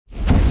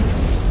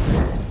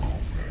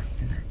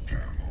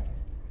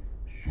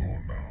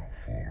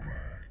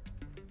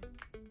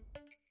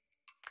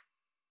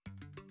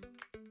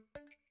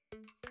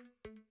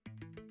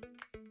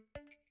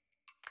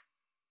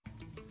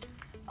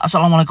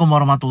Assalamualaikum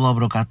warahmatullahi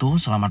wabarakatuh.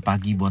 Selamat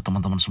pagi buat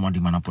teman-teman semua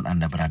dimanapun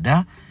Anda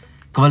berada.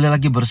 Kembali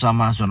lagi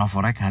bersama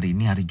ZONAFOREX hari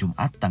ini hari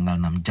Jumat tanggal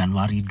 6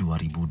 Januari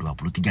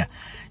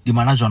 2023. Di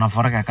mana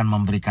ZONAFOREX akan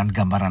memberikan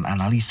gambaran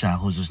analisa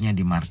khususnya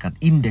di market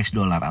Index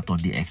Dollar atau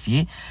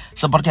DXY.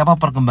 Seperti apa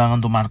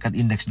perkembangan untuk market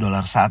Index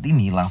Dollar saat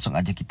ini, langsung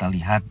aja kita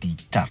lihat di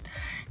chart.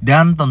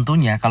 Dan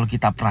tentunya kalau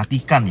kita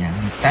perhatikan ya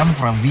di time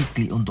frame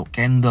weekly untuk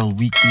candle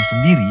weekly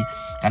sendiri,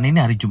 karena ini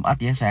hari Jumat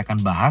ya saya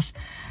akan bahas.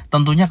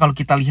 Tentunya kalau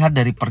kita lihat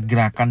dari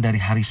pergerakan dari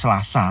hari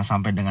Selasa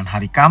sampai dengan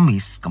hari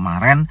Kamis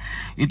kemarin,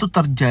 itu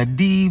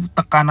terjadi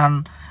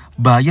tekanan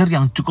buyer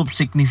yang cukup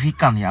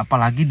signifikan ya,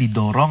 apalagi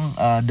didorong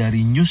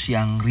dari news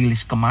yang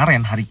rilis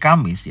kemarin hari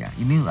Kamis ya.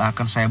 Ini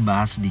akan saya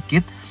bahas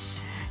sedikit,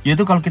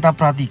 yaitu kalau kita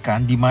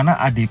perhatikan di mana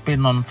ADP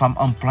non-farm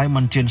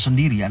employment change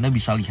sendiri, Anda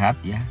bisa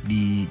lihat ya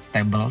di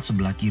tabel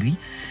sebelah kiri.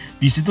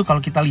 Di situ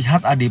kalau kita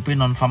lihat ADP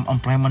non-farm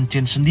employment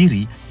change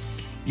sendiri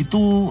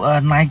itu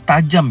naik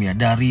tajam ya,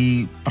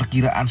 dari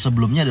perkiraan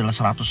sebelumnya adalah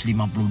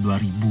 152.000,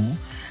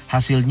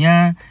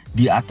 hasilnya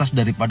di atas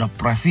daripada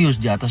previous,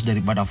 di atas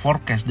daripada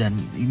forecast, dan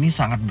ini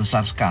sangat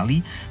besar sekali,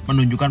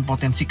 menunjukkan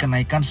potensi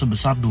kenaikan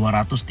sebesar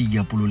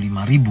 235.000.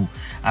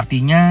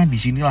 Artinya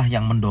disinilah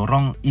yang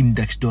mendorong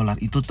indeks dolar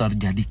itu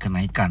terjadi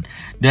kenaikan.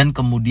 Dan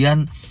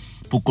kemudian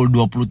pukul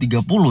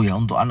 20.30 ya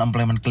untuk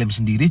unemployment claim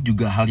sendiri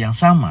juga hal yang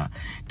sama.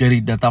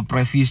 Dari data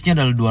previousnya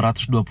adalah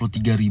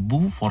 223.000,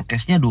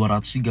 forecastnya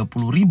 230.000.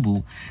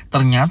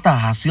 Ternyata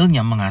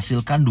hasilnya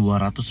menghasilkan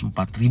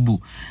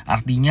 204.000.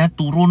 Artinya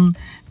turun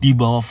di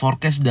bawah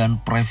forecast dan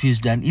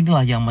previous, dan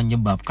inilah yang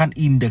menyebabkan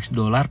indeks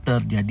dolar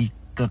terjadi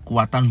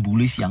kekuatan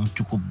bullish yang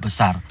cukup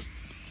besar.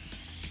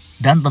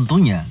 Dan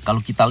tentunya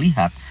kalau kita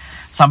lihat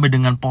sampai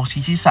dengan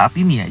posisi saat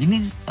ini ya,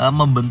 ini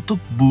membentuk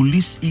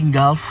bullish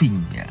engulfing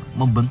ya,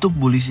 membentuk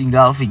bullish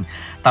engulfing.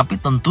 Tapi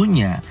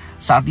tentunya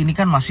saat ini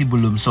kan masih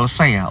belum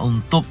selesai ya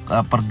untuk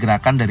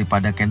pergerakan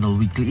daripada candle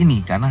weekly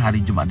ini, karena hari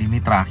Jumat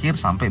ini terakhir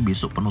sampai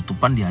besok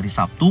penutupan di hari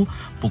Sabtu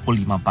pukul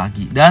 5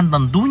 pagi. Dan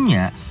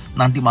tentunya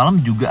nanti malam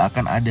juga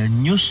akan ada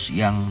news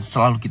yang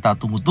selalu kita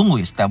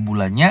tunggu-tunggu ya setiap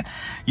bulannya,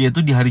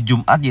 yaitu di hari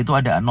Jumat, yaitu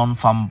ada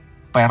non-farm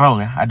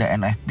payroll ya, ada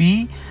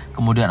NFP,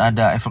 kemudian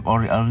ada effect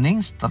or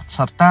earnings,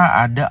 serta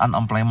ada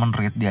unemployment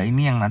rate dia.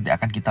 Ini yang nanti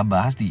akan kita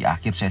bahas di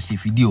akhir sesi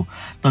video.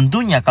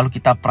 Tentunya kalau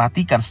kita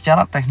perhatikan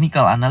secara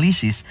technical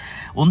analisis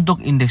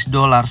untuk indeks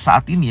dolar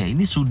saat ini ya,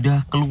 ini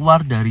sudah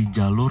keluar dari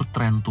jalur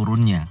tren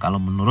turunnya kalau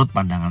menurut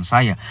pandangan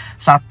saya.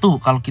 Satu,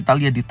 kalau kita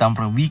lihat di time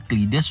frame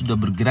weekly, dia sudah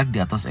bergerak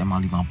di atas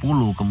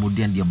MA50,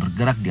 kemudian dia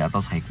bergerak di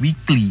atas high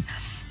weekly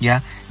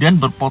ya, dan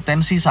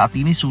berpotensi saat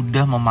ini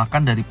sudah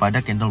memakan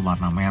daripada candle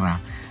warna merah.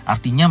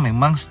 Artinya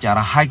memang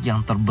secara high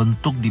yang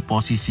terbentuk di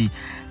posisi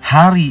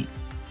hari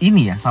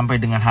ini ya,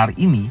 sampai dengan hari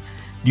ini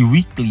di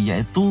weekly,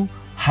 yaitu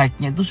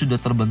high-nya itu sudah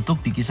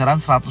terbentuk di kisaran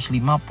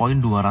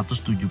 105.272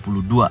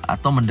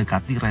 atau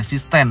mendekati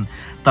resisten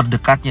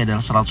terdekatnya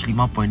adalah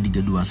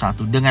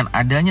 105.321. Dengan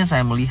adanya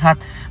saya melihat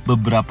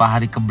beberapa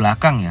hari ke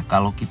belakang ya,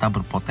 kalau kita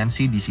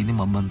berpotensi di sini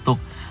membentuk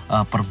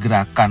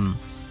pergerakan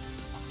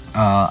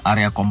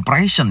area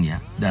compression ya.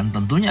 Dan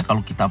tentunya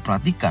kalau kita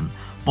perhatikan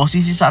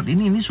posisi saat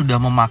ini sudah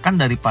memakan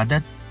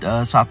daripada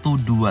 1,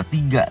 2,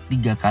 3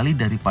 kali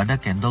daripada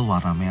candle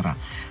warna merah.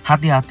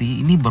 Hati-hati,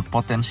 ini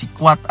berpotensi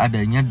kuat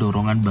adanya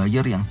dorongan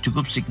buyer yang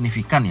cukup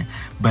signifikan ya,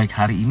 baik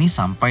hari ini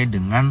sampai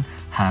dengan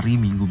hari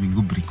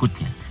minggu-minggu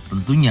berikutnya.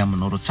 Tentunya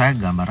menurut saya,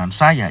 gambaran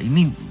saya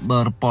ini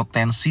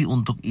berpotensi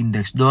untuk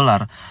indeks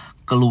dolar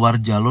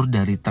keluar jalur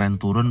dari tren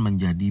turun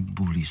menjadi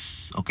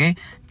bullish. Oke,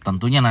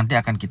 tentunya nanti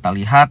akan kita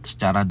lihat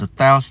secara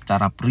detail,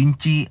 secara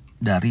perinci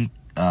dari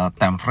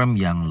time frame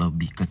yang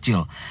lebih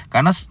kecil.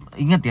 Karena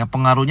ingat ya,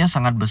 pengaruhnya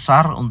sangat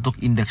besar untuk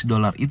indeks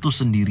dolar itu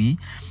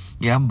sendiri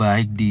ya,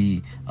 baik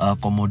di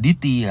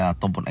komoditi ya,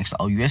 ataupun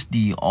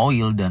XAUUSD,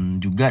 oil, dan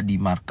juga di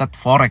market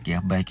forex ya,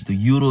 baik itu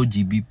euro,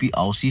 GBP,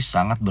 Aussie,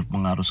 sangat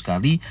berpengaruh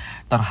sekali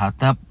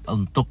terhadap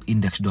untuk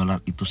indeks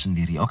dolar itu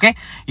sendiri. Oke,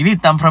 ini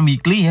time frame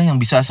weekly ya yang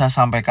bisa saya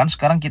sampaikan.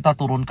 Sekarang kita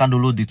turunkan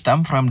dulu di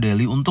time frame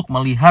daily untuk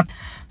melihat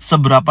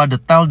seberapa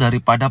detail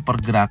daripada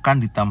pergerakan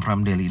di time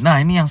frame daily.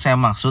 Nah, ini yang saya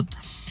maksud,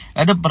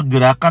 ada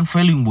pergerakan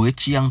falling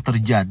wedge yang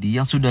terjadi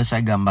yang sudah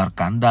saya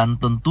gambarkan. Dan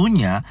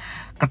tentunya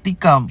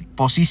ketika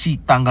posisi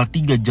tanggal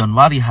 3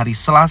 Januari hari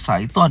Selasa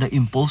itu ada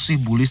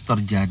impulsif bullish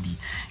terjadi.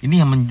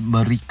 Ini yang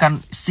memberikan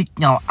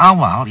sinyal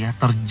awal ya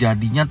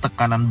terjadinya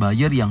tekanan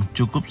buyer yang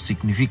cukup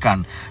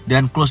signifikan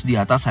dan close di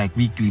atas high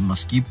weekly,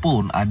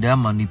 meskipun ada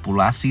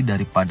manipulasi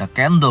daripada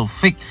candle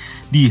fake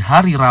di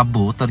hari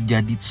Rabu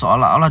terjadi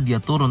seolah-olah dia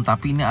turun,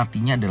 tapi ini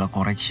artinya adalah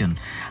correction.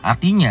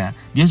 Artinya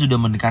dia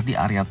sudah mendekati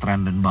area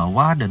trend dan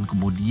bawah, dan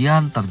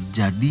kemudian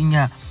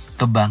terjadinya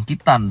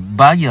kebangkitan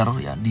buyer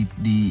ya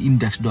di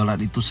indeks dolar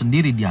itu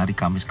sendiri di hari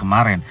Kamis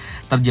kemarin.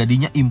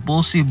 Terjadinya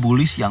impulsif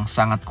bullish yang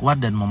sangat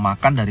kuat dan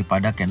memakan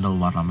daripada candle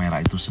warna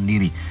merah itu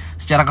sendiri.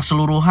 Secara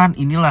keseluruhan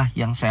inilah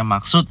yang saya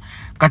maksud,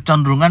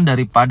 kecenderungan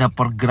daripada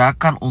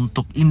pergerakan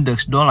untuk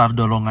indeks dolar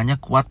dorongannya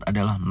kuat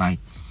adalah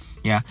naik.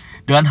 ya.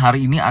 Dan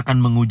hari ini akan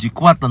menguji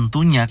kuat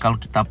tentunya kalau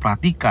kita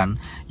perhatikan.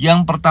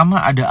 Yang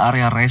pertama ada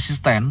area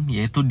resisten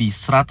yaitu di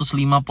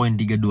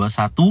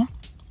 105.321.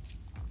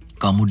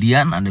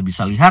 Kemudian Anda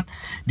bisa lihat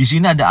di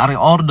sini ada area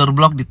order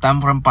block di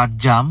time frame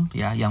 4 jam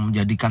ya, yang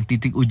menjadikan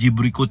titik uji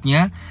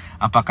berikutnya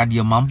apakah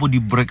dia mampu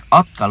di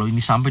breakout. Kalau ini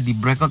sampai di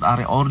breakout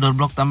area order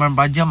block time frame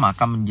 4 jam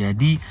maka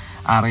menjadi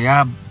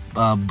area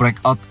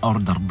breakout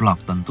order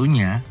block,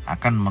 tentunya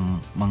akan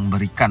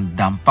memberikan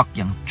dampak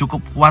yang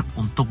cukup kuat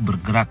untuk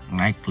bergerak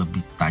naik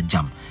lebih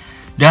tajam.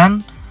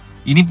 Dan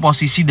ini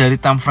posisi dari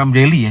time frame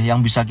daily ya,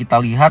 yang bisa kita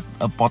lihat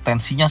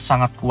potensinya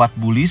sangat kuat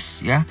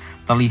bullish ya,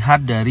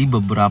 terlihat dari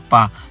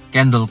beberapa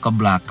candle ke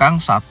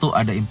belakang. Satu,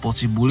 ada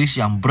impulsif bullish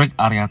yang break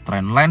area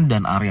trendline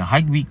dan area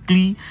high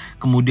weekly,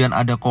 kemudian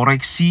ada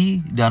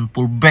koreksi dan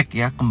pullback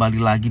ya,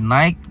 kembali lagi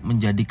naik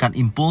menjadikan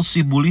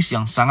impulsif bullish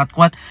yang sangat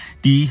kuat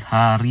di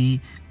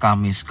hari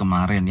Kamis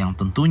kemarin, yang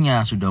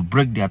tentunya sudah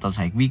break di atas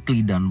high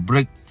weekly dan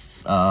break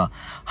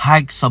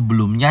high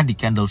sebelumnya di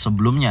candle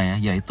sebelumnya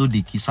ya, yaitu di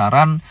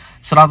kisaran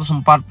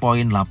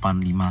 104.859.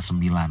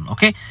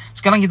 Oke,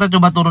 sekarang kita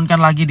coba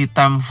turunkan lagi di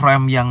time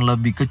frame yang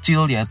lebih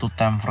kecil yaitu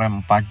time frame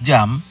 4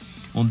 jam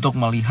untuk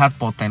melihat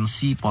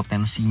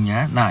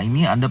potensinya. Nah,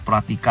 ini Anda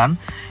perhatikan,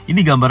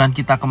 ini gambaran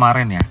kita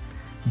kemarin ya.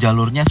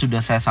 Jalurnya sudah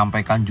saya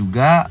sampaikan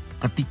juga.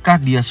 Ketika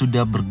dia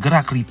sudah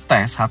bergerak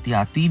retest,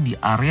 hati-hati di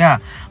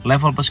area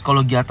level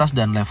psikologi atas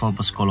dan level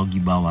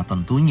psikologi bawah.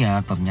 Tentunya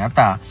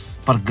ternyata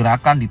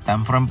pergerakan di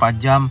time frame 4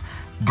 jam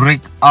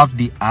breakout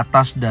di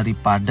atas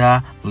daripada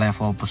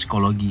level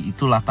psikologi.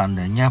 Itulah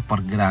tandanya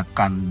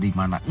pergerakan di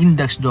mana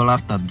indeks dolar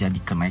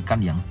terjadi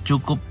kenaikan yang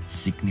cukup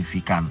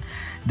signifikan.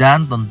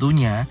 Dan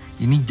tentunya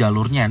ini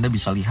jalurnya Anda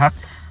bisa lihat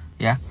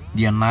ya,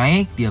 dia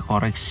naik, dia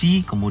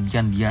koreksi,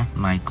 kemudian dia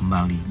naik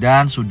kembali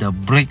dan sudah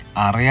break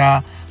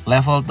area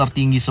level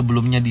tertinggi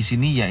sebelumnya di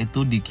sini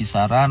yaitu di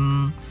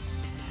kisaran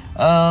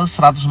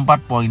 104.700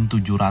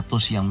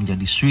 yang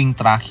menjadi swing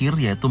terakhir,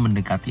 yaitu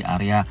mendekati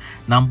area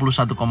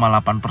 61,8%,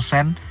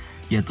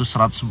 yaitu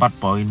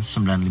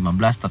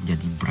 104.915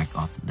 terjadi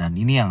breakout. Dan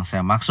ini yang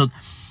saya maksud,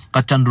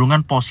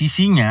 kecenderungan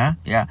posisinya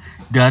ya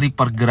dari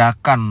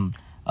pergerakan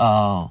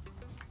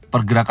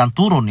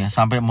turun ya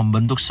sampai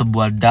membentuk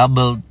sebuah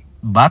double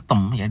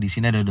bottom ya. Di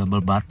sini ada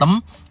double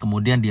bottom,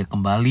 kemudian dia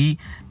kembali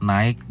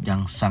naik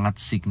yang sangat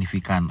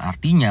signifikan.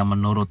 Artinya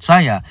menurut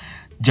saya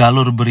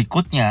jalur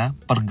berikutnya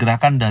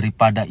pergerakan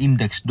daripada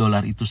indeks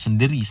dolar itu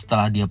sendiri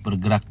setelah dia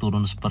bergerak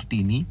turun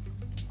seperti ini.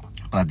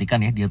 Perhatikan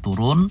ya, dia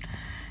turun,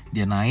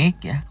 dia naik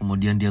ya,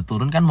 kemudian dia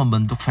turun, kan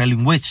membentuk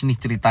falling wedge nih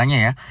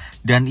ceritanya ya.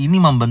 Dan ini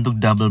membentuk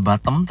double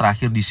bottom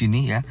terakhir di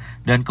sini ya.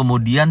 Dan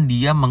kemudian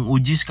dia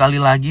menguji sekali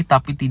lagi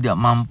tapi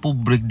tidak mampu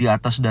break di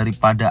atas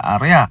daripada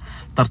area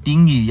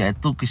tertinggi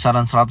yaitu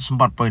kisaran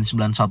 104.915.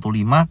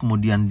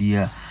 Kemudian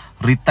dia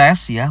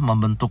retest ya,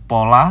 membentuk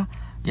pola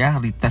ya,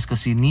 retest ke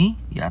sini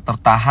ya,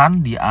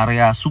 tertahan di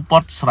area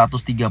support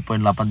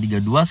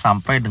 103.832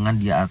 sampai dengan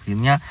dia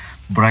akhirnya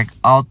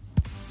breakout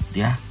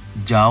ya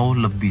jauh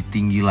lebih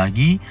tinggi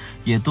lagi,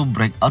 yaitu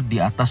breakout di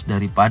atas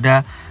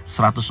daripada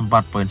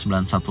 104.915.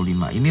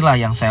 Inilah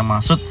yang saya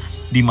maksud,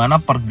 di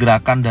mana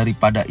pergerakan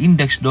daripada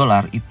indeks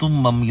dolar itu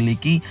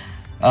memiliki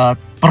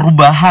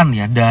perubahan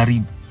ya,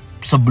 dari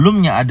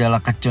sebelumnya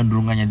adalah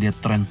kecenderungannya dia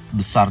tren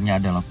besarnya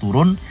adalah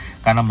turun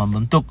karena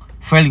membentuk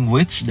falling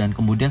wedge, dan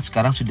kemudian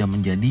sekarang sudah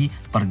menjadi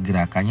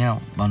pergerakannya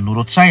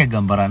menurut saya,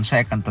 gambaran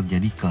saya akan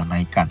terjadi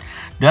kenaikan.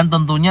 Dan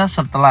tentunya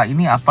setelah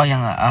ini apa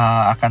yang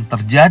akan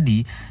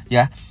terjadi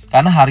ya,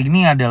 karena hari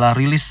ini adalah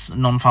rilis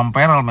non farm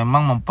payroll,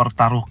 memang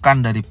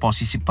mempertaruhkan dari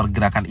posisi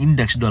pergerakan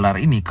indeks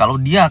dolar ini. Kalau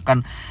dia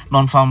akan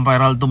non farm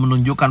payroll itu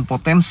menunjukkan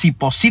potensi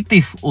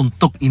positif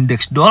untuk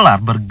indeks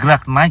dolar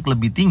bergerak naik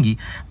lebih tinggi,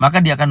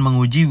 maka dia akan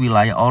menguji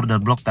wilayah order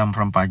block time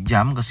frame 4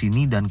 jam ke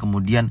sini, dan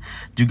kemudian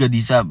juga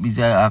bisa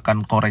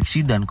akan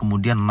koreksi dan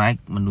kemudian naik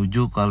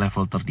menuju ke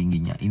level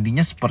tertingginya.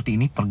 Intinya seperti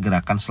ini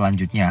pergerakan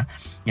selanjutnya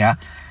ya.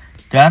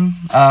 Dan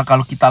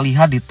kalau kita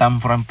lihat di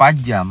time frame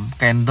 4 jam,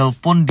 candle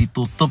pun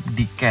ditutup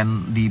di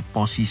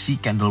posisi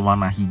candle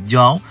warna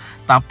hijau,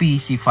 tapi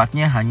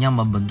sifatnya hanya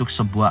membentuk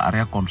sebuah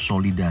area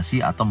konsolidasi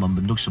atau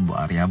membentuk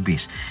sebuah area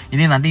base.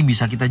 Ini nanti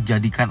bisa kita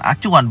jadikan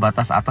acuan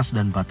batas atas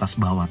dan batas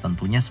bawah,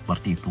 tentunya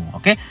seperti itu.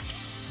 Oke.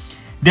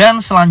 Dan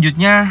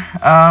selanjutnya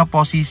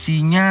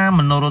posisinya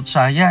menurut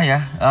saya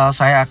ya,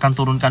 saya akan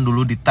turunkan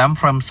dulu di time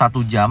frame 1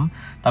 jam,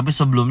 tapi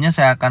sebelumnya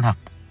saya akan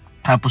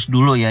hapus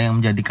dulu ya yang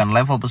menjadikan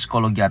level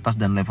psikologi atas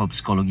dan level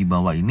psikologi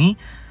bawah ini.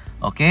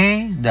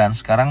 Oke, dan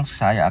sekarang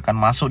saya akan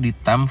masuk di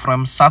time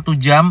frame 1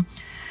 jam.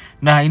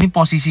 Nah, ini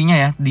posisinya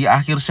ya, di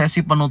akhir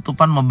sesi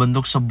penutupan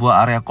membentuk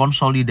sebuah area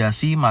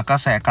konsolidasi,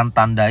 maka saya akan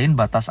tandain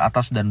batas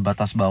atas dan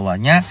batas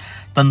bawahnya.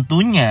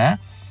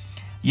 Tentunya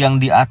yang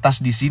di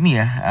atas di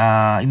sini ya,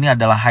 ini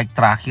adalah high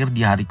terakhir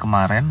di hari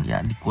kemarin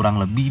ya, di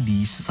kurang lebih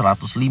di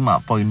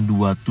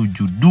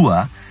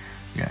 105.272.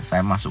 Ya,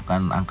 saya masukkan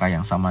angka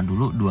yang sama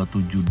dulu,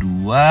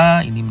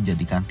 272. Ini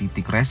menjadikan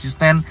titik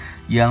resisten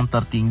yang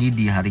tertinggi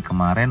di hari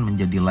kemarin,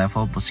 menjadi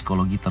level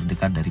psikologi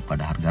terdekat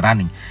daripada harga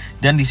running.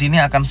 Dan di sini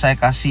akan saya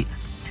kasih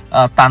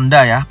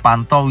tanda ya,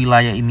 pantau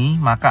wilayah ini,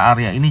 maka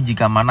area ini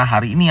jika mana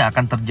hari ini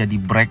akan terjadi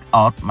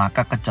breakout,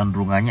 maka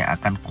kecenderungannya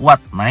akan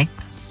kuat naik,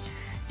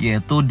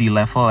 yaitu di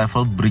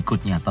level-level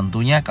berikutnya.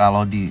 Tentunya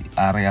kalau di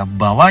area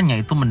bawahnya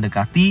itu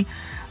mendekati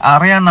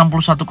area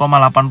 61,8%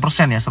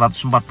 ya,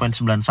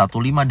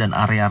 104.915, dan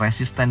area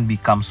resisten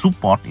become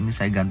support, ini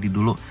saya ganti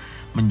dulu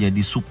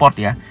menjadi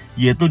support ya,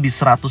 yaitu di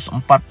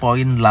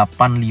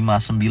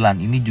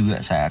 104.859. Ini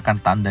juga saya akan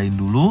tandain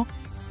dulu.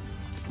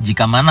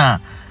 Jika mana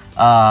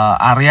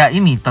area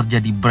ini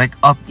terjadi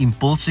breakout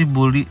impulsif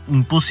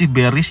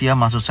bearish ya,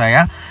 maksud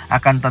saya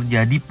akan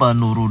terjadi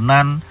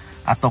penurunan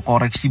atau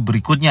koreksi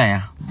berikutnya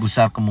ya,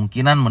 besar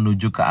kemungkinan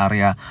menuju ke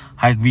area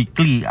high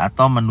weekly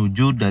atau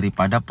menuju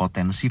daripada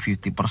potensi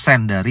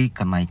 50% dari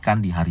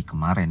kenaikan di hari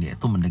kemarin,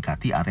 yaitu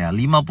mendekati area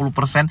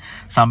 50%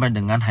 sampai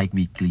dengan high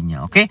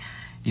weekly-nya. Oke,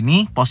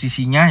 ini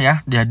posisinya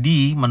ya.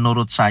 Jadi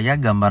menurut saya,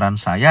 gambaran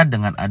saya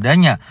dengan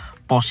adanya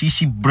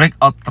posisi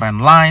breakout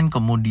trend line,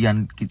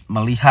 kemudian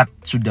melihat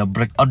sudah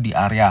breakout di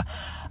area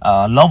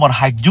lower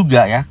high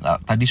juga ya,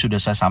 tadi sudah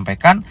saya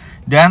sampaikan,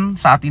 dan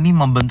saat ini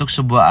membentuk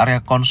sebuah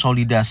area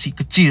konsolidasi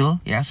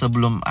kecil ya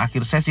sebelum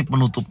akhir sesi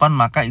penutupan,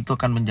 maka itu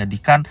akan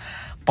menjadikan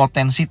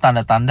potensi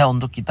tanda-tanda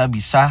untuk kita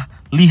bisa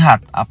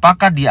lihat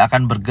apakah dia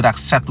akan bergerak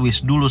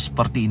sideways dulu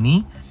seperti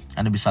ini.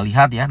 Anda bisa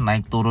lihat ya,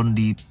 naik turun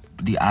di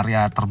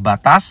area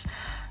terbatas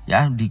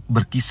ya,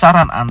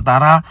 berkisaran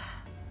antara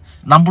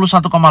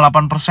 61,8%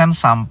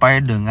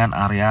 sampai dengan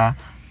area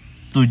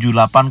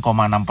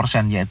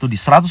 78,6%, yaitu di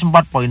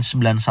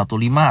 104.915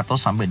 atau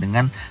sampai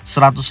dengan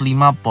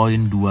 272.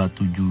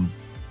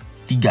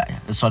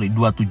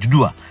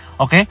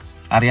 Oke,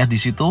 area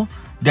di situ.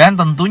 Dan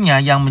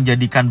tentunya yang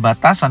menjadikan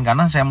batasan,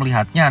 karena saya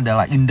melihatnya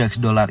adalah indeks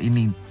dolar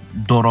ini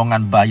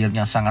dorongan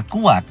buyernya sangat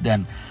kuat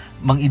dan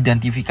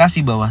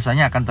mengidentifikasi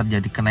bahwasanya akan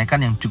terjadi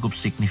kenaikan yang cukup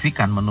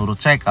signifikan.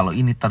 Menurut saya kalau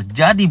ini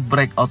terjadi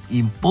breakout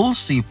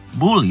impulsif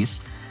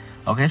bullish,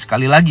 oke,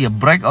 sekali lagi ya,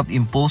 breakout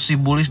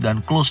impulsif bullish dan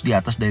close di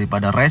atas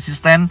daripada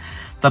resisten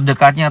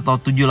terdekatnya atau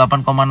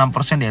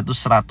 78,6%, yaitu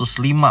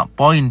 105.321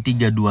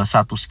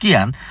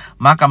 sekian,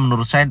 maka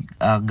menurut saya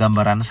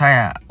gambaran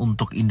saya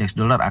untuk indeks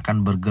dolar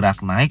akan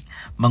bergerak naik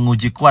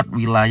menguji kuat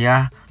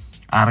wilayah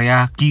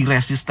area key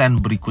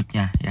resisten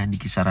berikutnya ya di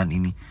kisaran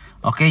ini.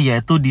 Oke,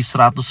 yaitu di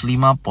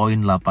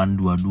 105.822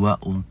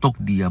 untuk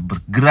dia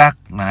bergerak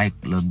naik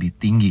lebih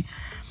tinggi.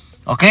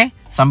 Oke,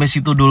 sampai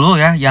situ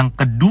dulu ya. Yang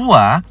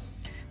kedua,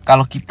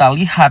 kalau kita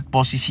lihat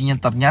posisinya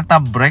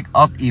ternyata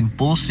breakout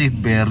impulsif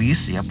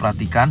bearish ya,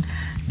 perhatikan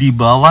di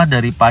bawah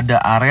daripada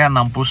area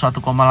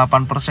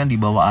 61,8%, di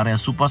bawah area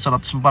support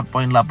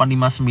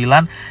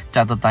 104.859,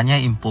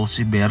 catatannya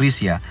impulsif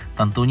bearish ya.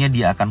 Tentunya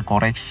dia akan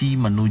koreksi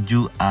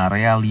menuju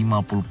area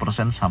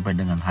 50% sampai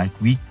dengan high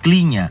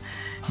weekly-nya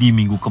di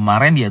minggu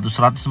kemarin, yaitu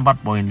 104.557,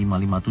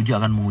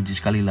 akan menguji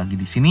sekali lagi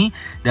di sini,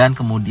 dan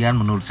kemudian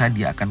menurut saya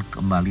dia akan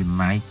kembali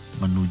naik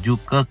menuju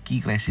ke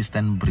key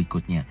resisten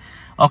berikutnya.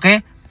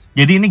 Oke,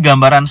 jadi ini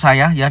gambaran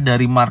saya ya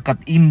dari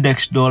market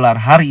indeks dolar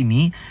hari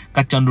ini.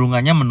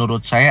 Kecenderungannya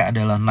menurut saya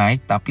adalah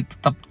naik, tapi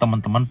tetap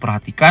teman-teman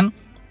perhatikan,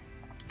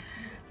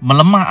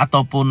 melemah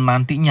ataupun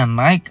nantinya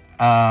naik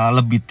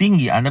lebih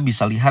tinggi, Anda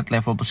bisa lihat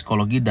level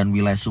psikologi dan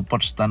wilayah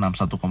support sekitar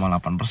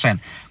 61,8%.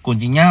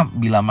 Kuncinya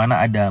bila mana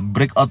ada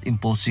breakout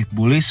impulsif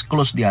bullish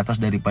close di atas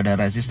daripada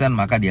resisten,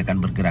 maka dia akan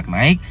bergerak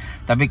naik.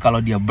 Tapi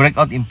kalau dia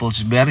breakout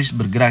impulsif bearish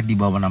bergerak di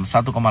bawah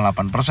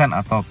 61,8%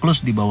 atau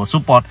close di bawah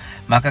support,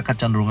 maka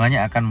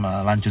kecenderungannya akan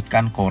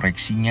melanjutkan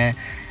koreksinya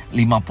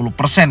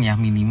 50% ya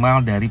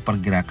minimal dari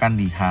pergerakan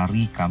di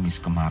hari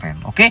Kamis kemarin.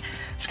 Oke,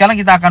 sekarang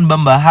kita akan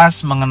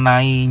membahas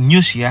mengenai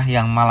news ya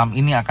yang malam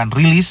ini akan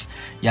rilis,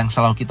 yang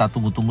selalu kita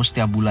tunggu-tunggu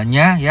setiap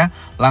bulannya ya.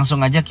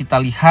 Langsung aja kita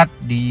lihat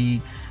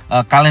di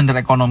kalender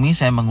ekonomi.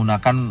 Saya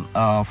menggunakan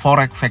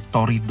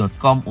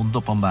forexfactory.com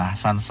untuk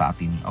pembahasan saat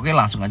ini. Oke,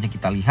 langsung aja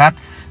kita lihat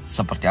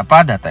seperti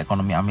apa data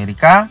ekonomi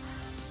Amerika.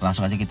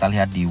 Langsung aja kita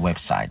lihat di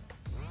website.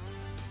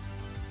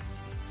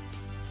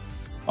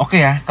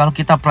 Oke ya, kalau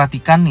kita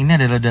perhatikan ini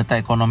adalah data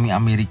ekonomi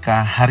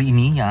Amerika hari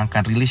ini yang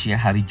akan rilis ya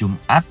hari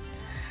Jumat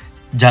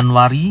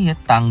Januari ya,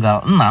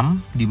 tanggal 6,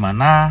 di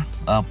mana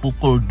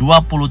pukul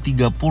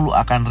 20.30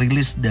 akan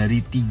rilis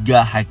dari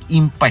 3 high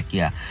impact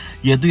ya,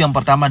 yaitu yang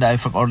pertama ada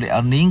effect early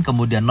earning,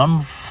 kemudian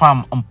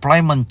non-farm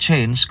employment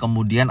change,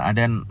 kemudian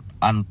ada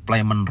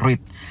unemployment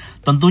rate.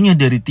 Tentunya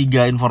dari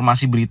 3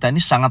 informasi berita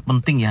ini sangat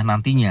penting ya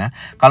nantinya.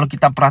 Kalau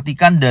kita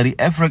perhatikan dari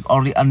average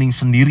early earning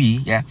sendiri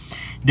ya,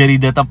 dari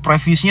data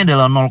previousnya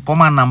adalah 0,6%,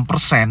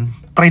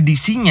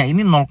 prediksinya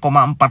ini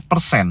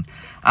 0,4%.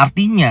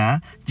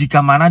 Artinya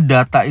jika mana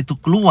data itu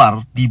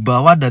keluar di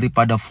bawah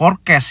daripada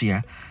forecast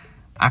ya,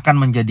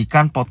 akan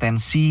menjadikan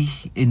potensi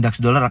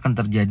indeks dolar akan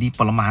terjadi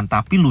pelemahan.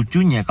 Tapi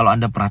lucunya kalau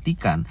Anda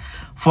perhatikan,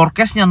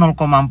 forecastnya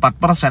 0,4%,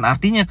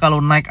 artinya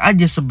kalau naik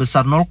aja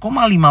sebesar 0,5%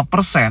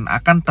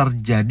 akan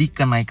terjadi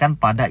kenaikan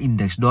pada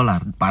indeks dolar.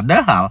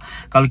 Padahal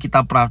kalau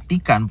kita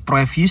perhatikan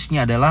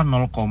previousnya adalah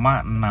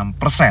 0,6%.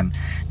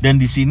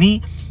 Dan di sini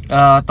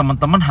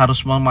teman-teman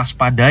harus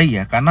mewaspadai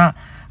ya, karena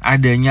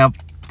adanya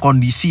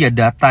kondisi ya,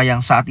 data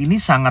yang saat ini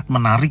sangat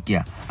menarik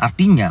ya.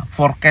 Artinya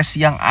forecast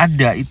yang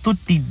ada itu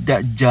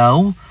tidak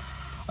jauh,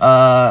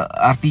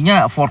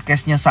 artinya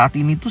forecastnya saat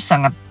ini tuh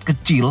sangat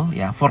kecil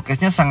ya,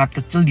 forecastnya sangat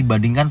kecil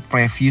dibandingkan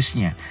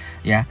previousnya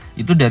ya.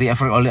 Itu dari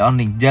average only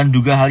earning. Dan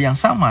juga hal yang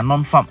sama,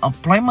 non-farm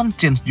employment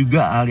change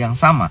juga hal yang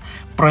sama.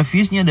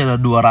 Previousnya adalah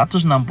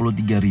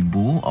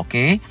 263.000,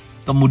 oke.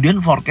 Kemudian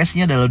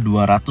forecastnya adalah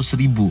 200.000.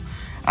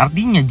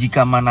 Artinya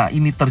jika mana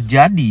ini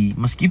terjadi,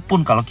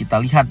 meskipun kalau kita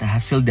lihat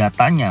hasil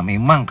datanya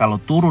memang kalau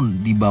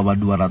turun di bawah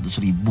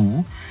 200.000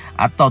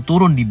 atau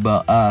turun di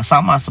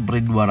sama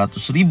seperti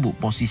 200.000,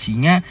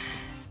 posisinya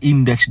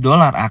indeks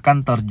dolar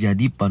akan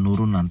terjadi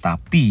penurunan.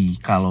 Tapi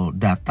kalau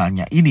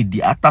datanya ini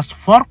di atas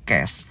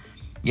forecast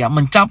ya,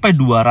 mencapai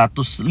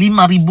 205.000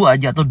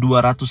 aja atau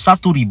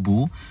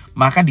 201.000,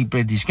 maka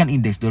diprediksikan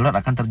indeks dolar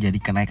akan terjadi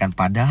kenaikan,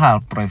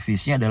 padahal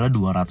previously adalah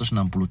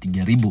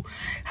 263.000.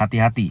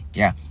 Hati-hati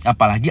ya,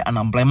 apalagi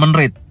unemployment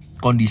rate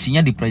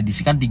kondisinya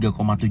diprediksikan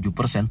 3,7%,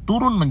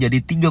 turun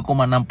menjadi 3,6%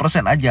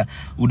 aja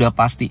udah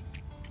pasti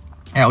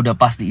ya, udah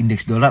pasti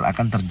indeks dolar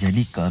akan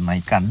terjadi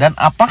kenaikan. Dan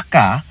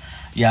apakah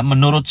ya,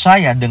 menurut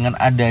saya dengan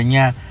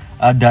adanya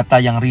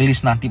data yang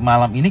rilis nanti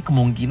malam ini,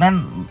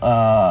 kemungkinan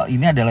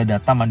ini adalah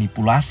data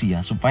manipulasi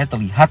ya, supaya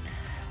terlihat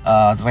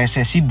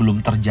resesi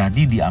belum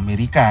terjadi di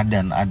Amerika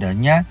dan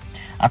adanya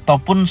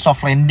ataupun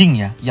soft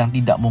landing ya, yang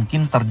tidak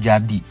mungkin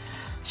terjadi.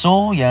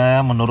 So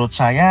ya, menurut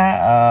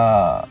saya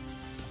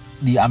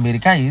di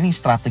Amerika ini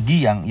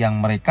strategi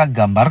yang mereka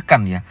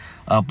gambarkan ya,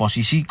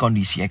 posisi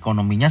kondisi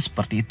ekonominya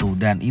seperti itu,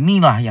 dan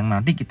inilah yang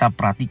nanti kita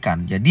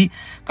perhatikan. Jadi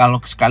kalau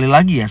sekali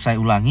lagi ya, saya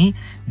ulangi,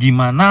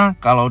 dimana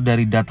kalau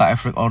dari data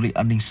average only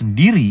earning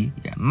sendiri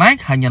ya,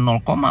 naik hanya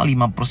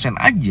 0,5%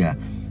 aja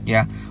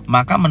ya,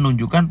 maka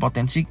menunjukkan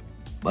potensi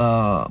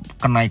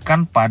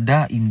kenaikan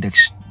pada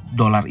indeks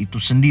dolar itu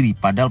sendiri,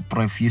 padahal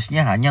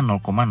previousnya hanya 0,6%.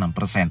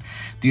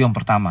 Itu yang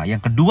pertama.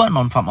 Yang kedua,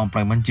 non-farm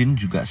employment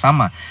change juga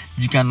sama.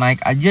 Jika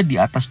naik aja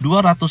di atas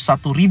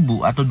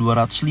 201.000 atau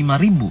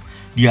 205.000,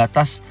 di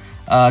atas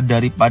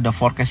daripada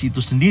forecast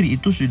itu sendiri,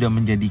 itu sudah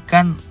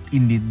menjadikan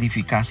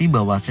identifikasi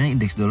bahwasanya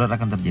indeks dolar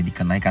akan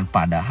terjadi kenaikan,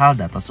 padahal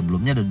data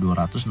sebelumnya ada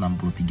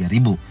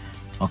 263.000.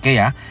 Oke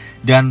ya.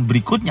 Dan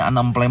berikutnya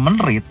unemployment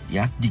rate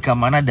ya, jika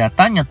mana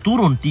datanya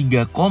turun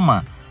 3,6%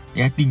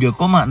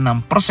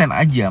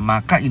 aja,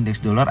 maka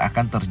indeks dolar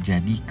akan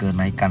terjadi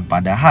kenaikan.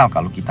 Padahal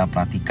kalau kita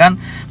perhatikan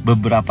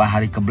beberapa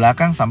hari ke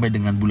belakang sampai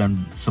dengan bulan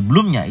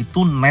sebelumnya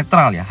itu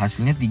netral ya,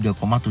 hasilnya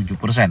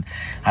 3,7%.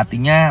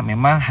 Artinya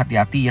memang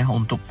hati-hati ya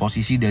untuk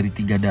posisi dari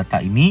tiga data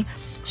ini.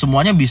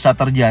 Semuanya bisa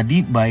terjadi,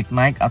 baik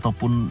naik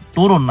ataupun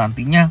turun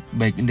nantinya,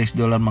 baik indeks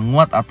dolar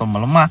menguat atau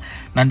melemah.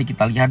 Nanti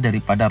kita lihat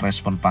daripada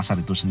respon pasar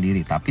itu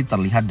sendiri. Tapi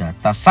terlihat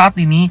data saat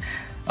ini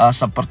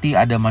seperti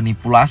ada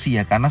manipulasi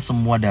ya, karena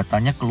semua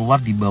datanya keluar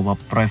di bawah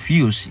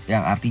previous,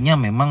 yang artinya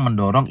memang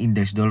mendorong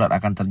indeks dolar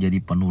akan terjadi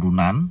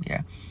penurunan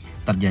ya,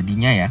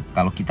 terjadinya ya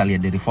kalau kita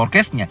lihat dari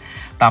forecastnya.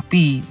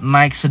 Tapi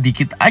naik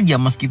sedikit aja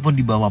meskipun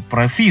di bawah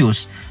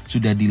previous,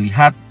 sudah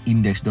dilihat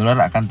indeks dolar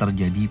akan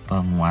terjadi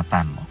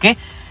penguatan. Oke.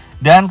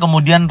 Dan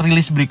kemudian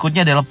rilis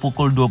berikutnya adalah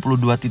pukul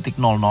 22.00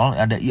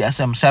 ada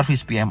ISM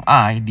Service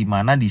PMI, di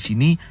mana di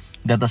sini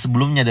data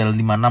sebelumnya adalah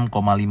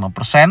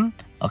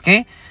 56,5%.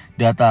 Oke.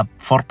 Data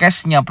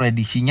forecastnya,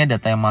 prediksinya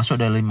data yang masuk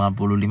adalah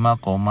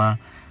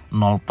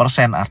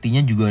 55,0%.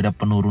 Artinya juga ada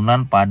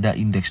penurunan pada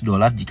indeks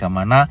dolar jika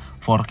mana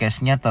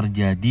forecastnya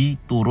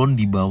terjadi turun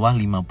di bawah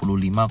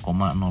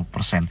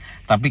 55,0%.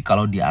 Tapi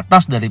kalau di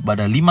atas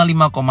daripada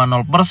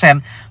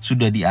 55,0%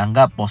 sudah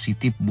dianggap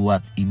positif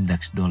buat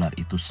indeks dolar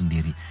itu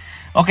sendiri.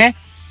 Oke,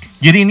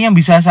 jadi ini yang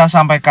bisa saya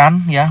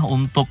sampaikan ya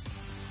untuk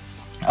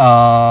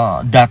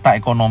data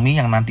ekonomi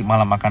yang nanti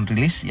malam akan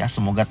rilis ya.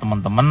 Semoga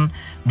teman-teman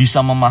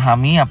bisa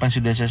memahami apa yang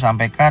sudah saya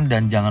sampaikan,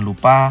 dan jangan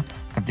lupa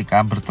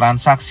ketika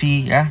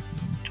bertransaksi ya,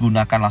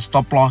 gunakanlah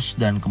stop loss.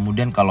 Dan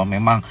kemudian kalau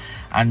memang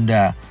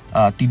Anda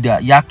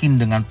tidak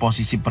yakin dengan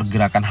posisi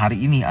pergerakan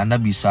hari ini,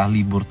 Anda bisa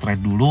libur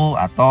trade dulu,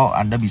 atau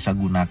Anda bisa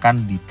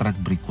gunakan di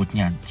trade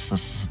berikutnya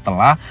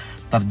setelah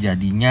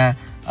terjadinya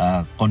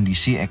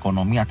kondisi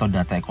ekonomi atau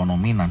data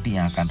ekonomi nanti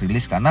yang akan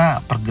rilis, karena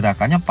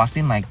pergerakannya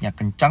pasti naiknya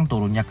kencang,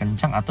 turunnya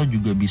kencang, atau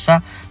juga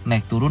bisa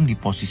naik turun di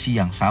posisi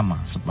yang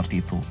sama seperti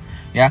itu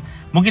ya.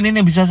 Mungkin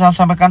ini bisa saya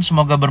sampaikan,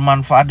 semoga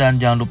bermanfaat,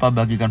 dan jangan lupa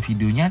bagikan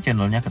videonya,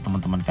 channelnya ke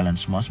teman-teman kalian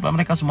semua supaya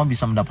mereka semua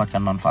bisa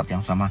mendapatkan manfaat yang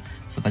sama.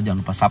 Serta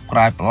jangan lupa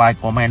subscribe, like,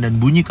 komen, dan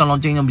bunyikan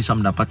loncengnya bisa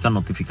mendapatkan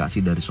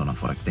notifikasi dari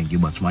ZONAFOREX. Thank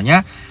you buat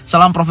semuanya.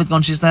 Salam profit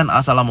konsisten.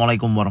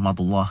 Assalamualaikum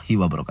warahmatullahi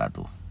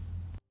wabarakatuh.